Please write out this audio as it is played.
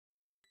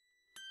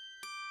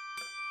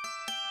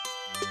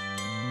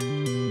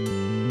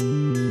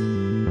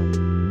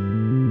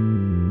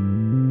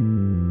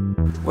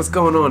What's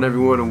going on,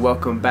 everyone, and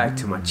welcome back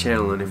to my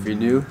channel. And if you're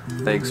new,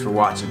 thanks for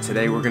watching.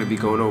 Today we're going to be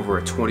going over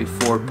a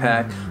 24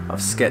 pack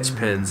of sketch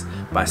pens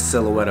by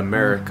Silhouette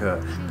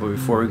America. But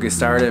before we get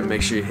started,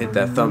 make sure you hit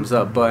that thumbs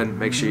up button,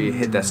 make sure you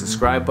hit that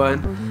subscribe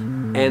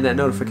button and that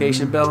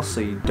notification bell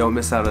so you don't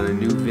miss out on the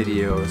new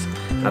videos.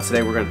 Now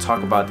today we're going to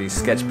talk about these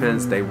sketch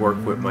pens. They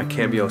work with my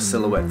Cameo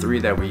Silhouette 3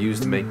 that we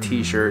use to make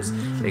t-shirts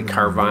and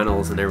car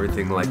vinyls and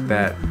everything like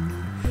that.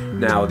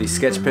 Now these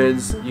sketch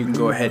pens, you can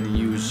go ahead and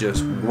use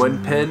just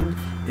one pen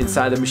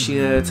inside the machine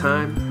at a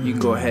time. You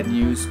can go ahead and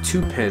use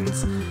two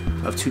pens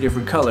of two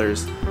different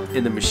colors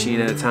in the machine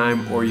at a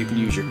time, or you can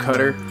use your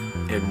cutter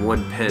and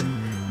one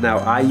pen. Now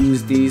I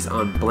use these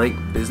on blank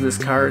business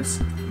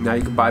cards. Now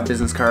you can buy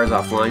business cards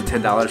offline,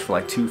 $10 for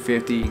like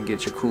 $2.50. You can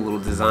get your cool little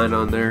design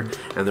on there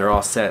and they're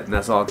all set, and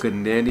that's all good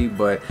and dandy.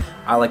 But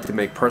I like to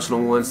make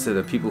personal ones to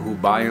the people who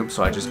buy them,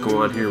 so I just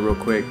go on here real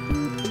quick,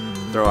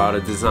 throw out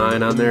a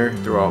design on there,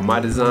 throw out my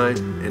design,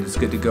 and it's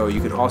good to go. You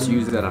can also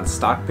use that on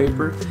stock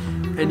paper,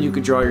 and you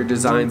can draw your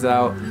designs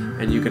out,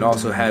 and you can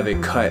also have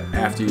it cut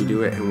after you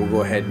do it, and we'll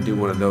go ahead and do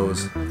one of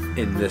those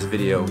in this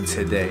video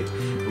today.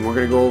 And we're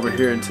going to go over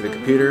here into the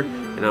computer,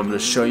 and I'm going to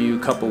show you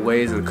a couple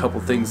ways and a couple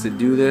things to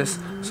do this,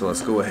 so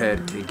let's go ahead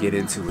and get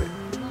into it.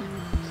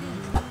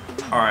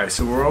 Alright,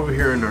 so we're over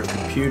here in our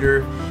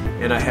computer,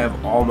 and I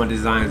have all my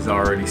designs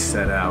already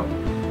set out.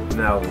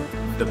 Now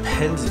the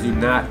pens do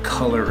not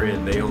color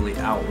in, they only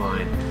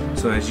outline.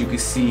 So as you can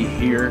see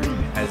here,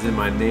 as in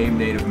my name,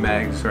 Native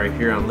Mags, right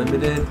here,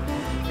 Unlimited,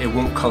 it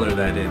won't color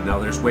that in. Now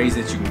there's ways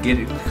that you can get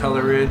it to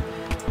color in,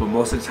 but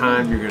most of the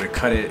time you're gonna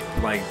cut it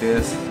like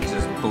this,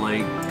 just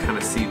blank, kind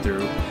of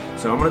see-through.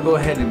 So I'm gonna go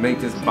ahead and make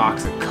this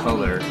box of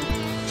color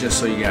just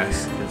so you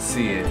guys can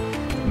see it.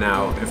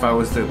 Now if I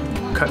was to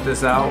cut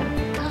this out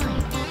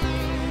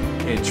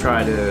and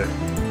try to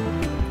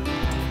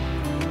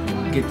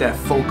get that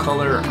full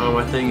color on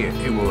my thing,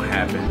 it won't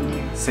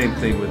happen. Same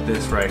thing with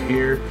this right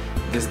here.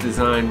 This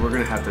design, we're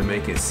gonna have to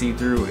make it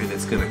see-through, and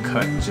it's gonna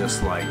cut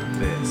just like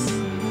this.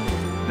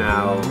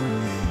 Now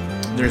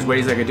there's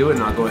ways I could do it,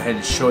 and I'll go ahead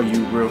and show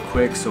you real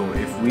quick. So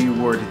if we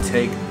were to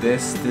take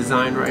this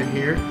design right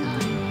here,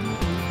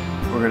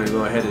 we're gonna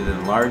go ahead and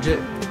enlarge it.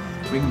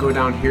 We can go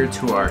down here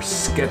to our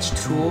sketch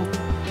tool,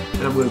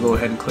 and I'm gonna go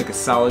ahead and click a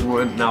solid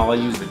one. Now I'll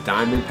use the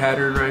diamond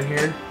pattern right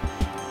here,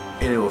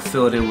 and it will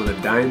fill it in with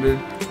a diamond.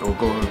 And we'll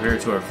go over here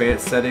to our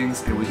advanced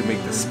settings, and we can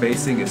make the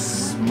spacing as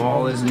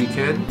small as we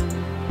can.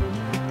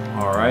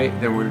 Alright,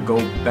 then we're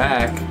going to go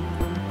back.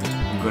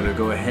 I'm going to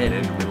go ahead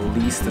and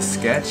release the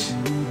sketch.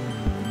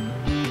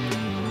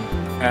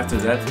 After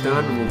that's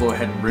done, we'll go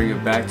ahead and bring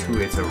it back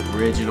to its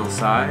original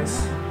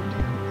size.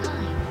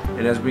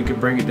 And as we can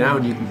bring it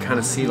down, you can kind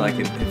of see like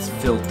it's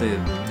filled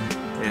in.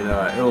 And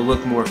it'll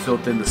look more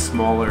filled in the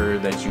smaller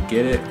that you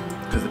get it,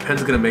 because the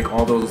pen's going to make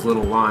all those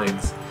little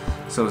lines.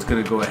 So it's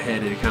going to go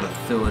ahead and kind of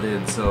fill it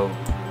in. So,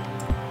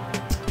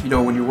 you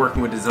know, when you're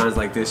working with designs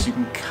like this, you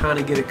can kind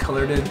of get it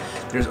colored in.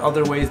 There's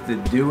other ways to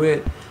do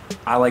it.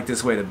 I like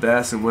this way the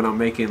best, and when I'm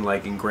making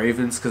like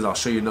engravings, because I'll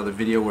show you another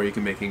video where you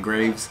can make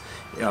engraves,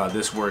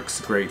 this works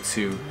great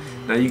too.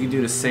 Now you can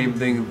do the same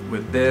thing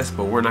with this,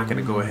 but we're not going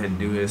to go ahead and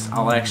do this.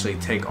 I'll actually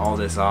take all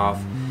this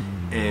off,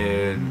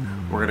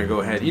 and we're going to go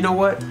ahead. You know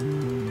what?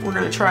 We're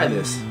going to try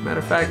this. Matter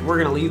of fact, we're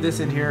going to leave this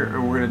in here,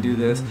 and we're going to do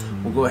this.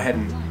 We'll go ahead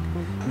and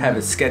have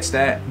it sketch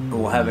that, and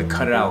we'll have it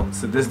cut it out.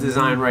 So this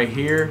design right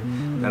here,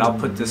 that I'll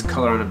put this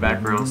color on the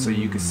background so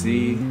you can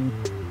see.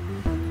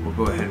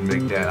 We'll go ahead and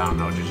make that, I don't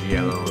know, just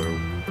yellow or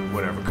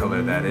whatever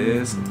color that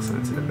is.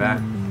 Send it to the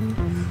back.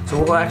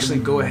 So we'll actually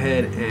go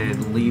ahead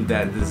and leave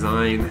that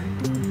design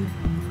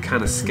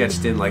kind of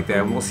sketched in like that,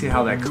 and we'll see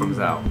how that comes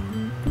out.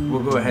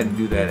 We'll go ahead and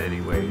do that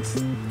anyways.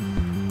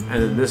 And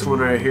then this one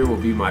right here will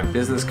be my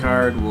business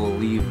card. We'll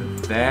leave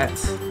that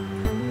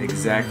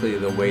exactly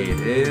the way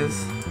it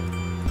is,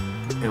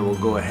 and we'll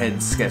go ahead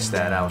and sketch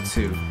that out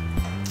too.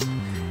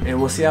 And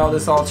we'll see how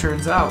this all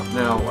turns out.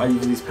 Now I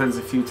use these pens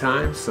a few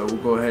times, so we'll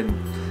go ahead and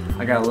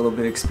I got a little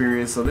bit of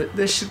experience, so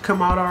this should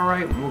come out all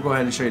right. We'll go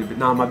ahead and show you.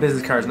 Now my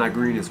business card is not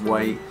green, it's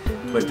white,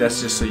 but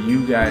that's just so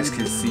you guys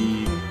can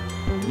see,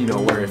 you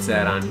know, where it's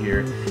at on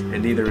here.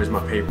 And neither is my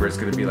paper. It's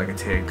going to be like a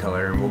tan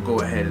color, and we'll go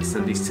ahead and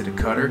send these to the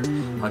cutter.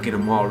 I'll get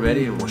them all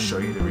ready, and we'll show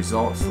you the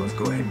results. So let's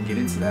go ahead and get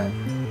into that.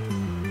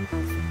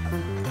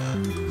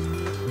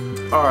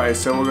 Alright,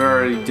 so we're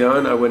already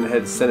done. I went ahead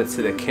and sent it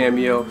to the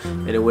Cameo,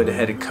 and it went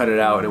ahead and cut it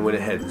out, and it went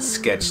ahead and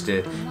sketched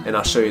it. And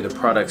I'll show you the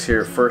products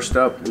here. First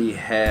up, we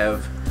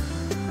have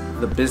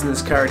the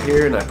business card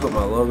here, and I put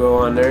my logo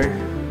on there.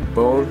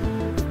 Boom.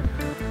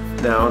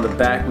 Now on the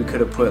back, we could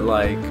have put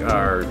like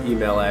our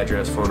email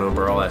address, phone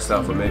number, all that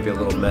stuff, or maybe a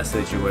little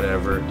message or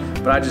whatever.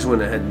 But I just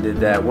went ahead and did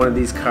that. One of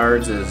these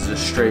cards is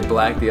just straight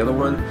black. The other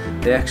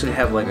one, they actually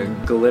have like a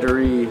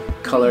glittery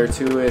color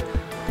to it.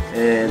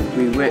 And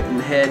we went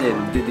ahead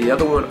and did the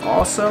other one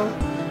also,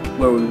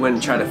 where we went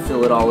and tried to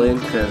fill it all in,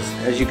 because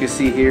as you can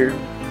see here,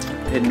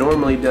 it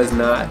normally does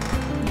not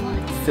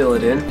fill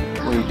it in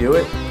when you do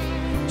it,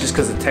 just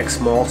because the text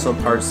small. Some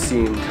parts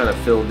seem kind of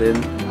filled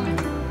in,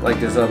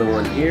 like this other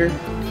one here.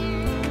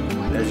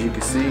 as you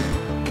can see,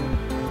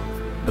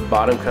 the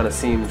bottom kind of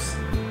seems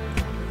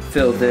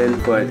filled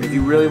in, but if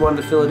you really wanted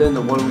to fill it in,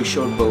 the one we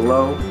showed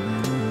below,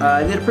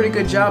 I did a pretty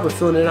good job of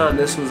filling it on.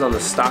 This was on the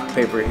stock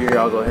paper here.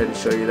 I'll go ahead and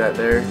show you that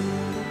there.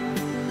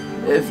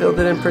 It filled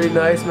it in pretty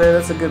nice, man.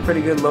 That's a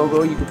pretty good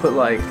logo. You can put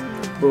like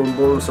boom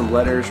boom, some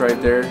letters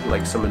right there,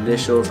 like some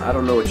initials. I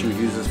don't know what you would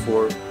use this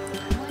for.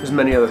 There's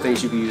many other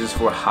things you can use this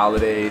for: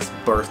 holidays,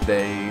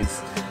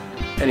 birthdays,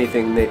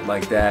 anything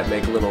like that.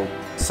 Make little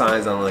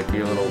signs on like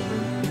your little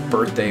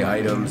birthday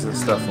items and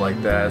stuff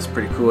like that. It's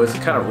pretty cool. It's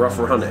kind of rough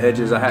around the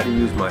edges. I had to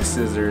use my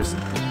scissors.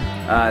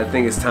 I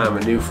think it's time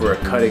anew for a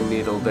cutting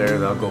needle there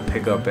that I'll go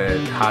pick up at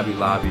Hobby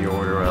Lobby or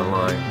order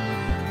online.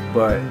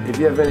 But if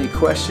you have any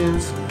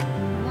questions,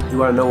 you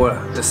want to know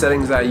what the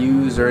settings I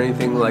use or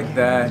anything like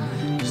that,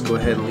 just go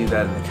ahead and leave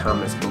that in the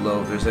comments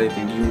below. If there's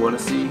anything you want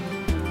to see,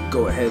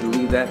 go ahead and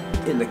leave that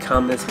in the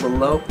comments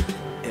below,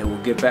 and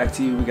we'll get back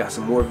to you. We got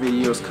some more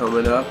videos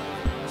coming up,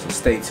 so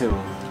stay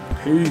tuned.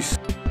 Peace.